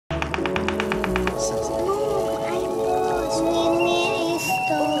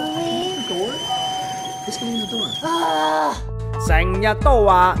成日都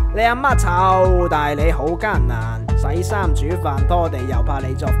話你阿媽湊大你好艱難，洗衫煮飯拖地又怕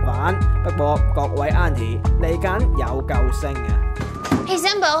你作反。不過各位 Auntie 嚟緊有救星啊 Hey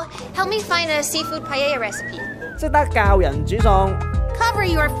Zenbo, help me find a seafood paella recipe. 識得教人煮餸， Cover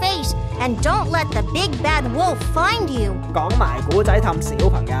your face and don't let the big bad wolf find you. 講埋古仔氹小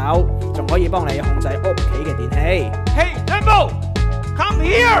朋友，仲可以幫你控制屋企嘅電器。Hey Zenbo, come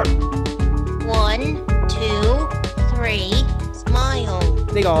here. 1, 2, 3, smile.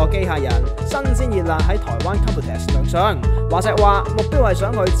 呢個機械人新鮮熱辣喺台灣 Computex 上，話實話目標係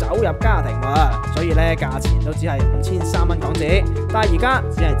想佢走入家庭喎，所以咧價錢都只係5300蚊港紙，但係而家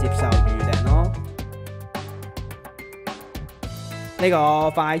只係接受預訂咯。呢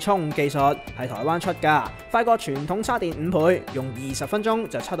個快充技術係台灣出㗎，快過傳統叉電5倍，用20分鐘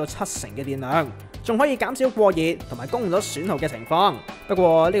就抽到70%嘅電量，仲可以減少過熱同埋功率損耗嘅情況。不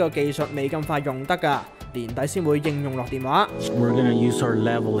過呢個技術未咁快用得㗎。年底先會應用落電話。We're gonna use our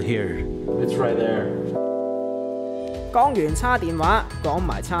level here. It's right there. 講完叉電話，講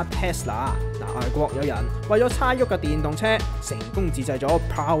埋叉 Tesla。外國有人為咗叉喐嘅電動車，成功自製咗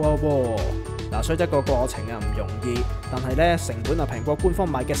Powerwall。雖則個過程唔容易，但係咧成本平過官方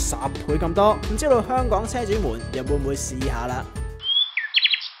賣嘅10倍咁多。唔知道香港車主們又會唔會試下啦？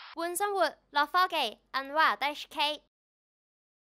換生活，樂科技，UNWIRE.HK。